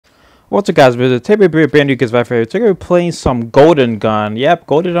What's up, guys? With the Table brand new kids, my favorite. Today we're playing some Golden Gun. Yep,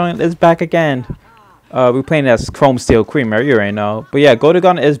 Golden Gun is back again. We're playing as Chrome Steel Creamer, you already know. But yeah, Golden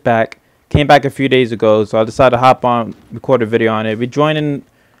Gun is back. Came back a few days ago, so I decided to hop on, record a video on it. We're joining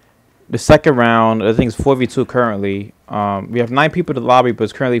the second round. I think it's 4v2 currently. We have 9 people in the lobby, but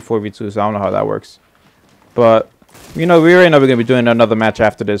it's currently 4v2, so I don't know how that works. But you know, we already know we're gonna be doing another match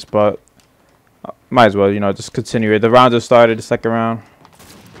after this, but might as well, you know, just continue it. The round just started, the second round.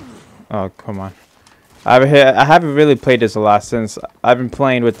 Oh, come on. I haven't really played this a lot since I've been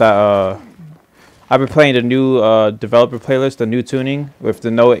playing with that, I've been playing the new developer playlist, the new tuning with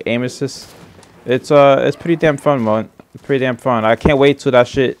the no aim assist. It's pretty damn fun, man. It's pretty damn fun. I can't wait till that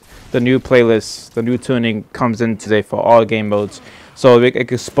shit, the new playlist, the new tuning comes in today for all game modes. So it can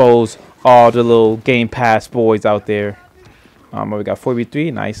expose all the little Game Pass boys out there. We got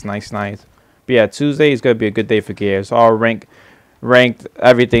 4v3, nice. But yeah, Tuesday is gonna be a good day for Gears. All ranked,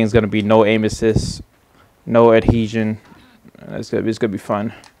 everything's gonna be no aim assist, no adhesion. It's gonna be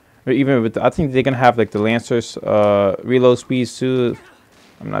fun. But even with I think they're gonna have like the Lancers reload speeds too.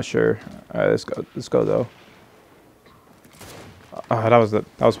 I'm not sure. All right, let's go though. That was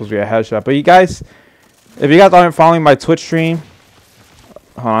supposed to be a headshot. But you guys, if you guys aren't following my Twitch stream,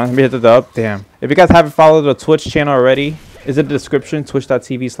 hold on, let me hit the up. Damn. If you guys haven't followed the Twitch channel already, it's in the description.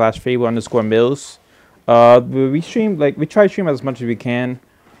 Twitch.tv/Fable_Mills. We stream, like, we try to stream as much as we can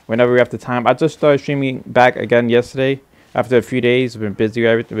whenever we have the time. I just started streaming back again yesterday after a few days. I've been busy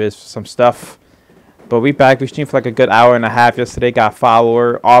with some stuff, but we streamed for like a good hour and a half yesterday. Got a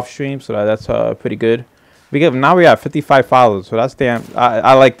follower off stream, so that's pretty good. Now we have 55 followers, so that's damn.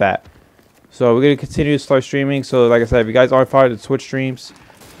 I like that. So we're gonna continue to start streaming. So like I said, if you guys aren't following the Twitch streams,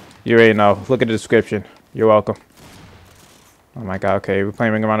 you already know. Look at the description. You're welcome. Oh my god. Okay, we're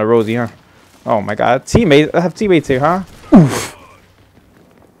playing Ring Around the Rosie, huh? Oh my god, teammates! I have teammates here, huh? Oof.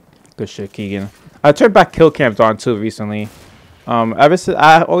 Good shit, Keegan. I turned back kill cams on too recently. Ever since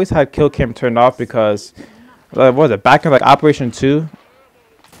I always had kill cam turned off because, what was it? Back in like Operation 2.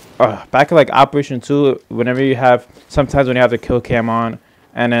 Whenever you have sometimes when you have the kill cam on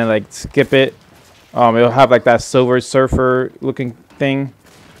and then like skip it, it'll have like that Silver Surfer looking thing.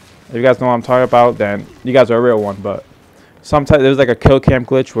 If you guys know what I'm talking about, then you guys are a real one, but. Sometimes there's like a kill cam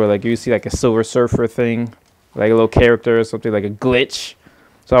glitch where like you see like a Silver Surfer thing, like a little character or something, like a glitch.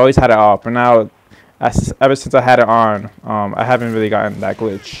 So I always had it off, but now ever since I had it on, I haven't really gotten that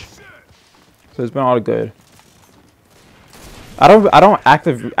glitch. So it's been all good. I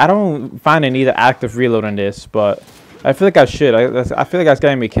don't find a need to active reload in this, but I feel like I should. I feel like that's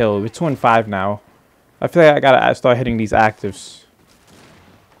getting me killed. We're 2-5 now. I feel like I gotta start hitting these actives.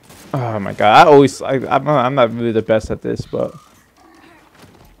 Oh my god! I'm not really the best at this, but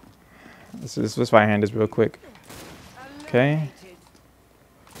let's find hand this real quick. Okay.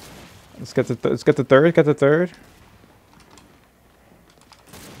 Let's get the third. Get the third.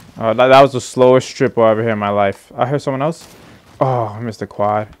 Oh, that was the slowest triple I ever hit in my life. I heard someone else. Oh, I missed the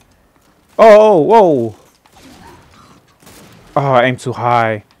quad. Oh, whoa. Oh, I aimed too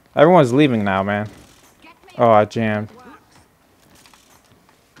high. Everyone's leaving now, man. Oh, I jammed.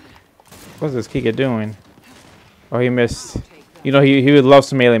 What's this Kika doing? Oh, he missed. You know, he would love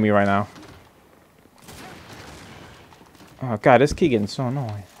to melee me right now. Oh, God, this Keegan's so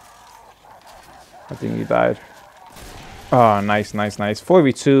annoying. I think he died. Oh, nice.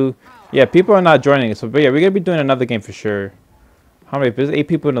 4v2. Yeah, people are not joining us. But yeah, we're going to be doing another game for sure. How many? There's 8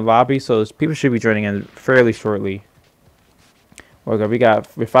 people in the lobby, so people should be joining in fairly shortly. Okay,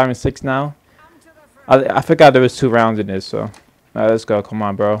 we're 5 and 6 now. I forgot there was 2 rounds in this, so. Let's go. Come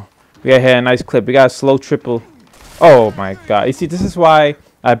on, bro. We got here a nice clip. We got a slow triple. Oh my god. You see, this is why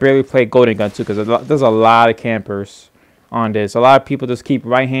I barely play Golden Gun too, because there's a lot of campers on this. A lot of people just keep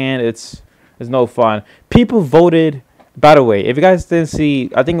right hand. It's no fun. People voted. By the way, if you guys didn't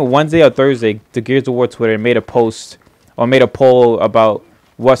see, I think Wednesday or Thursday, the Gears of War Twitter made a post or made a poll about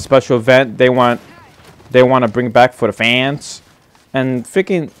what special event they want to bring back for the fans. And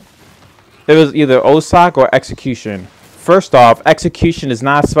freaking, it was either OSAC or Execution. First off, Execution is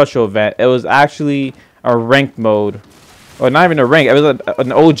not a special event. It was actually a ranked mode. Or not even a rank. It was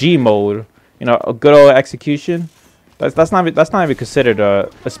an OG mode. You know, a good old Execution. That's not even considered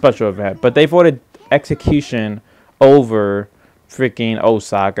a special event. But they voted Execution over freaking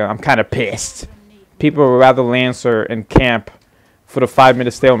Osaka. I'm kind of pissed. People would rather Lancer and camp for the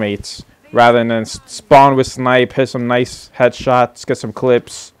 5-minute stalemates rather than spawn with snipe, hit some nice headshots, get some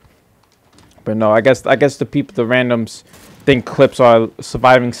clips. But no, I guess the randoms think clips are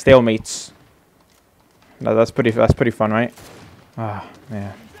surviving stalemates. No, that's pretty fun, right? Ah,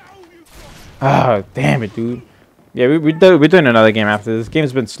 man. Ah, damn it, dude. Yeah, we're doing another game after this.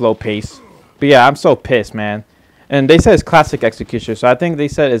 Game's been slow paced. But yeah, I'm so pissed, man. And they said it's classic execution, so I think they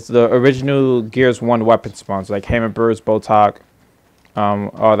said it's the original Gears 1 weapon spawns, like Hammer Burst, Botok,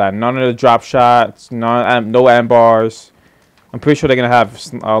 all that. None of the drop shots, no M bars. I'm pretty sure they're gonna have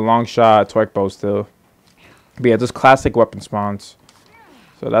a long shot, torque bow still. But yeah, just classic weapon spawns.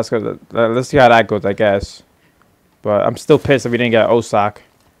 So that's good. Let's see how that goes, I guess. But I'm still pissed if we didn't get Osak.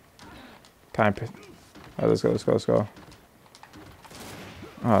 Kind of pissed. Oh, let's go.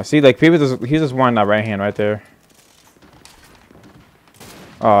 See, like people he's just wanting that right hand right there.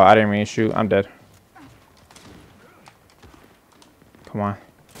 Oh, I didn't mean to shoot. I'm dead. Come on.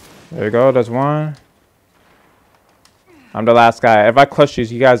 There you go. There's one. I'm the last guy. If I clutch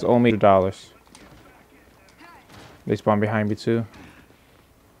these, you guys owe me $2. They spawn behind me too.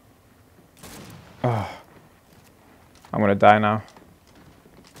 Oh. I'm gonna die now.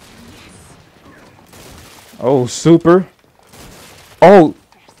 Oh, super. Oh.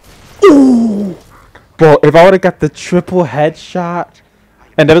 Ooh. Bro, if I would have got the triple headshot.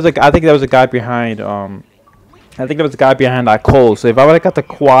 And there was I think there was a guy behind that Cole. So if I would have got the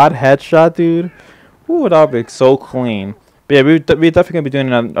quad headshot, dude, ooh, that would be so clean. But yeah, we're definitely gonna be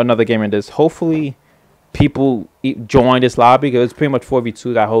doing another game in this. Hopefully, people join this lobby because it's pretty much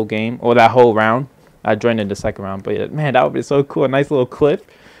 4v2 that whole game or that whole round. I joined in the second round, but yeah, man, that would be so cool. A nice little clip.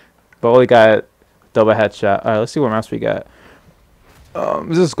 But only got double headshot. All right, let's see what else we got.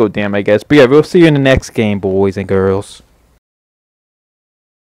 Let's just go damn, I guess. But yeah, we'll see you in the next game, boys and girls.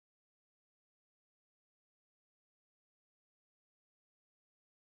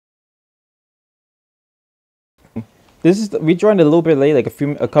 We joined a little bit late, like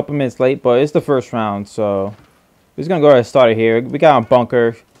a couple minutes late, but it's the first round, so we're just gonna go ahead and start it here. We got on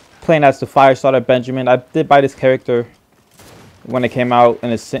bunker, playing as the fire starter Benjamin. I did buy this character when it came out in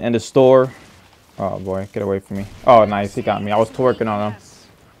the store. Oh boy, get away from me! Oh nice, he got me. I was twerking on him,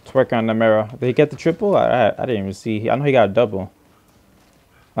 twerking on the mirror. Did he get the triple? I didn't even see. I know he got a double. All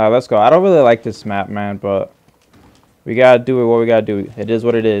right, let's go. I don't really like this map, man, but we gotta do what we gotta do. It is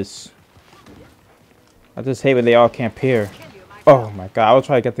what it is. I just hate when they all camp here. Oh my god, I will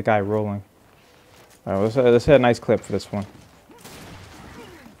try to get the guy rolling. Alright, let's hit a nice clip for this one.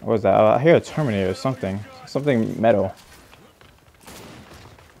 What was that? I hear a Terminator or something. Something metal.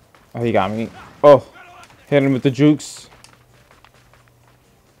 Oh, he got me. Oh, hit him with the jukes.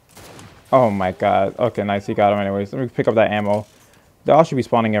 Oh my god. Okay, nice. He got him anyways. Let me pick up that ammo. They all should be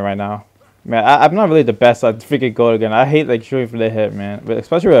spawning in right now. Man, I'm not really the best at freaking gold again. I hate like shooting for the hit, man. But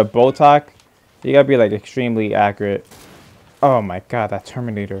especially with a Botok. You gotta be like extremely accurate. Oh my god, that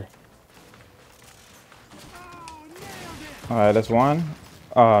Terminator. Alright, that's one.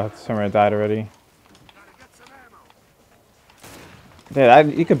 Oh, Terminator died already. Yeah,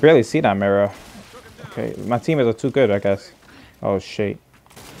 you could barely see that mirror. Okay, my teammates are too good, I guess. Oh shit.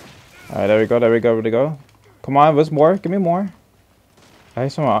 Alright, there we go. Come on, what's more? Give me more. I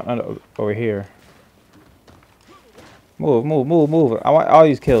hear someone over here. Move. I want all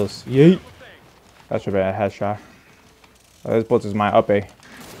these kills. Yeet. That should be a headshot. This bolt is my up A.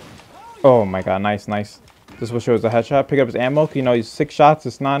 Oh my god, nice. This is what shows the headshot. Pick up his ammo. You know, he's 6 shots.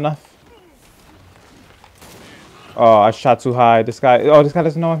 It's not enough. Oh, I shot too high. This guy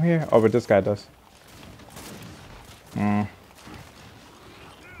doesn't know I'm here. Oh, but this guy does.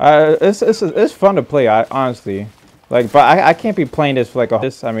 It's fun to play. Honestly, like, but I can't be playing this for like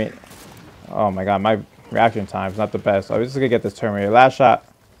this. I mean, oh my god, my reaction time is not the best. I'm just gonna get this Terminator. Last shot.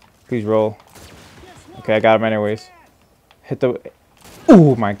 Please roll. Okay, I got him anyways. Hit the...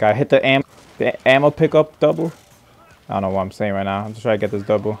 Oh my god, hit the ammo pickup double. I don't know what I'm saying right now. I'm just trying to get this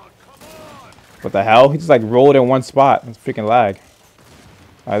double. What the hell? He just like rolled in one spot. It's freaking lag.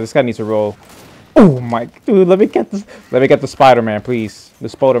 Alright, this guy needs to roll. Oh my... Dude, let me get this... Let me get the Spider-Man, please. The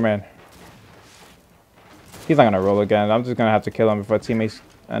Spoder-Man. He's not gonna roll again. I'm just gonna have to kill him before teammates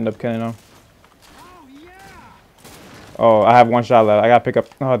end up killing him. Oh, I have one shot left. I gotta pick up...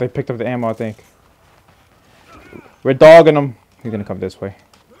 Oh, they picked up the ammo, I think. We're dogging him. He's gonna come this way.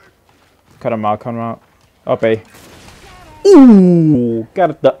 Cut him out. Up A. Ooh!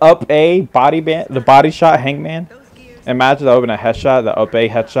 Got the up A the body shot hangman. Imagine that would have been a headshot, the up A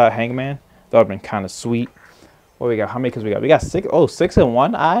headshot hangman. That would have been kind of sweet. What we got? How many kills we got? We got 6. Oh, 6 and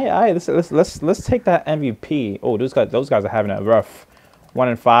 1. Let's take that MVP. Oh, those guys are having it rough. 1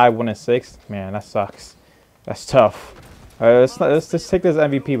 and 5, 1 and 6. Man, that sucks. That's tough. Let's just take this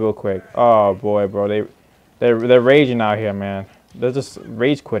MVP real quick. Oh boy, bro, they're raging out here, man. They're just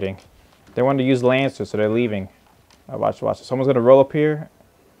rage quitting. They want to use Lancer, so they're leaving. Watch. Someone's gonna roll up here.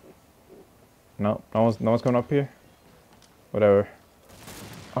 No one's coming up here. Whatever.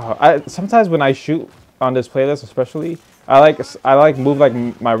 Sometimes when I shoot on this playlist especially, I like move like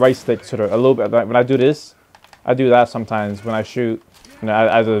my right stick to the a little bit. Like, when I do this, I do that sometimes when I shoot, you know,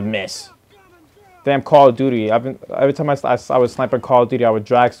 as a miss. Damn Call of Duty. Every time I was sniping Call of Duty, I would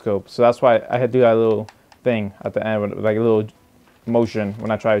drag scope. So that's why I had to do that little thing at the end, with like a little motion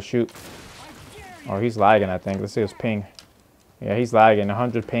when I try to shoot. Oh, he's lagging, I think. Let's see his ping. Yeah, he's lagging.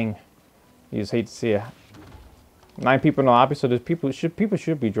 100 ping. You just hate to see it. 9 people in the lobby, so there's people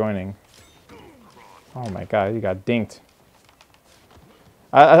should be joining. Oh my god, you got dinked.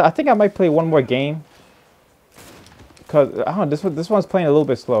 I think I might play one more game. Cause I don't know, this one's playing a little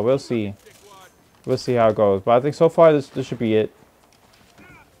bit slow. We'll see. We'll see how it goes. But I think so far this should be it.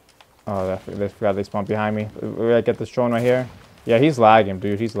 Oh, they forgot they spawned behind me. We gotta get this drone right here. Yeah, he's lagging,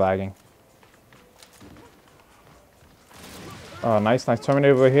 dude. He's lagging. Oh, nice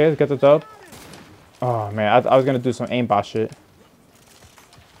Terminator over here. Get the dub. Oh man, I was gonna do some aimbot shit.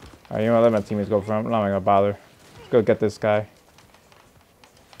 Alright, you know what? Let my teammates go for him. I'm not gonna bother. Let's go get this guy.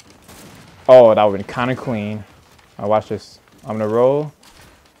 Oh, that would've been kinda clean. Alright, watch this. I'm gonna roll.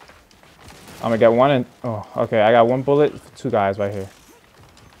 I'm gonna get one and oh, okay. I got 1 bullet for 2 guys right here.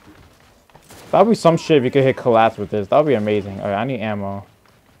 That'd be some shit if you could hit collapse with this. That'd be amazing. Alright, I need ammo.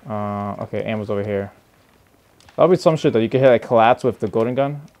 Okay, ammo's over here. That'll be some shit though. You can hit like collapse with the golden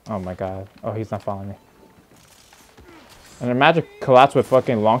gun. Oh my god. Oh, he's not following me. And imagine collapse with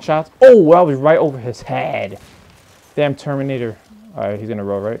fucking long shots. Oh, that was right over his head. Damn Terminator. Alright, he's gonna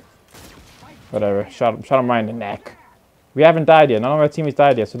roll, right? Whatever. Shot him right in the neck. We haven't died yet. None of our teammates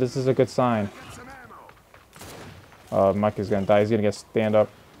died yet, so this is a good sign. Mike is gonna die. He's gonna get stand up.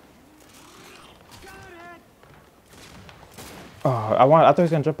 Oh, I thought he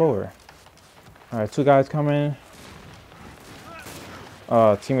was gonna jump over. Alright, 2 guys coming.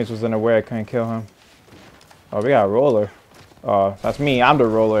 Teammates was unaware I couldn't kill him. Oh, we got a roller. That's me. I'm the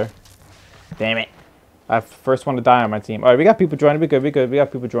roller. Damn it. I'm first one to die on my team. Alright, we got people joining. We good. We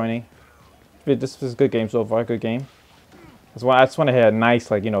got people joining. This is a good game so far. Good game. I just want to hit a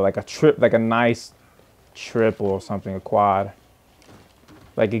nice, like, you know, like a nice triple or something, a quad.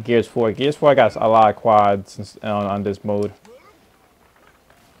 Like a Gears 4. Gears 4, I got a lot of quads on this mode.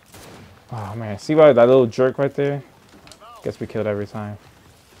 Oh man, see that little jerk right there? Gets me killed every time.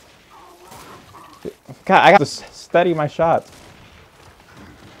 God, I got to steady my shot.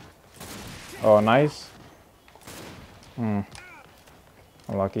 Oh, nice.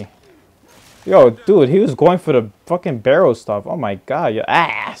 Unlucky. Yo, dude, he was going for the fucking barrel stuff. Oh my god, your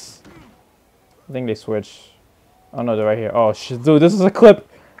ass. I think they switched. Oh no, they're right here. Oh shit, dude, this is a clip.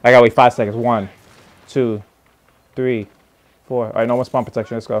 I gotta wait 5 seconds. 1, 2, 3, 4. All right, no more spawn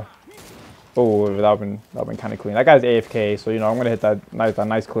protection. Let's go. Oh, that would have been kind of clean. That guy's AFK, so you know I'm gonna hit that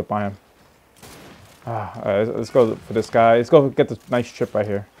nice clip on him. All right, let's go for this guy. Let's go get this nice chip right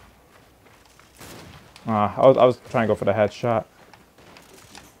here. I was trying to go for the headshot.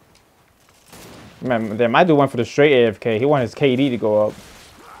 Man, they might do one for the straight AFK. He wanted his KD to go up.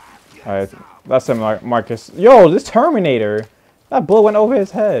 All right, that's him, Marcus. Yo, this Terminator. That bullet went over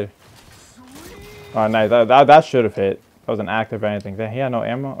his head. Oh, nice. That should have hit. That was an active or anything. He had no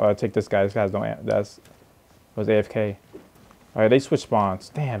ammo. Oh, take this guy. This guy's no ammo. That was AFK. All right, they switch spawns.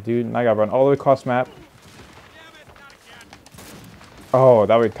 Damn, dude. And I got to run all the way across map. Oh,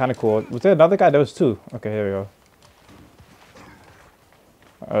 that would be kind of cool. Was there another guy? There was 2. Okay, here we go.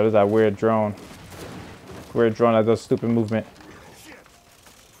 Oh, there's that weird drone. Weird drone that does stupid movement.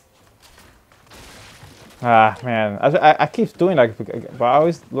 Ah, man. I keep doing that, but I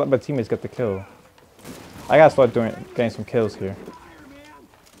always let my teammates get the kill. I gotta start getting some kills here.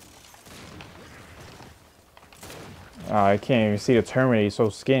 I can't even see the Terminator. He's so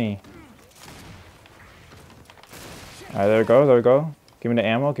skinny. Alright, there we go. There we go. Give me the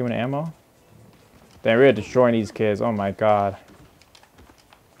ammo. Give me the ammo. Damn, we're destroying these kids. Oh my god.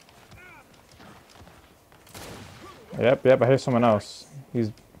 Yep. I hear someone else. He's.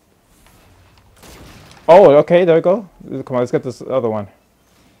 Oh, okay. There we go. Come on, let's get this other one.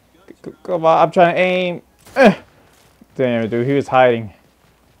 Come on, I'm trying to aim. Damn, dude, he was hiding.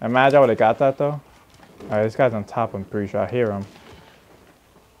 Imagine I would have got that though. Alright, this guy's on top. I'm pretty sure I hear him.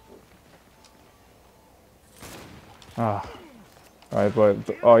 Ah. Alright, but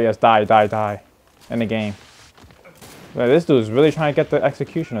oh yes, die. In the game. But this dude's really trying to get the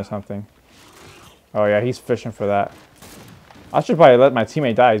execution or something. Oh yeah, he's fishing for that. I should probably let my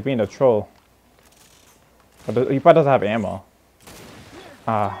teammate die. He's being a troll. But he probably doesn't have ammo.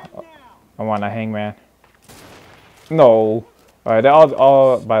 I want a hangman. No. Alright, they're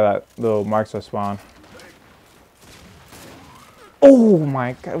all by that little marksman spawn. Oh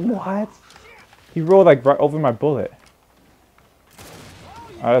my god, what? He rolled like right over my bullet.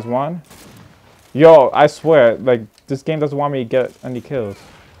 Alright, that's one. Yo, I swear, like, this game doesn't want me to get any kills.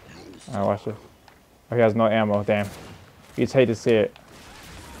 Alright, watch this. Oh, he has no ammo, damn. You'd hate to see it.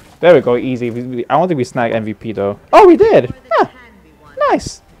 There we go, easy. I don't think we snagged MVP, though. Oh, we did! Huh.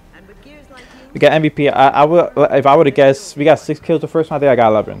 Nice! We got MVP. I would, if I would have guessed, we got 6 kills the first one. I think I got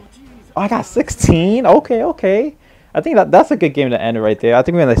 11. Oh, I got 16? Okay, okay. I think that's a good game to end right there. I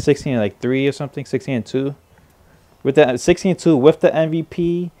think we had like 16 and like 3 or something. 16 and 2. With the 16 and 2 with the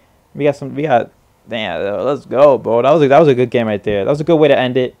MVP. Damn, let's go, bro. That was a good game right there. That was a good way to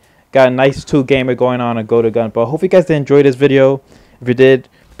end it. Got a nice 2-gamer going on and go to gun. But hope you guys did enjoy this video. If you did,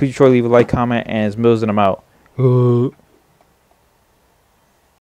 please sure leave a like, comment, and it's Mills and I'm out.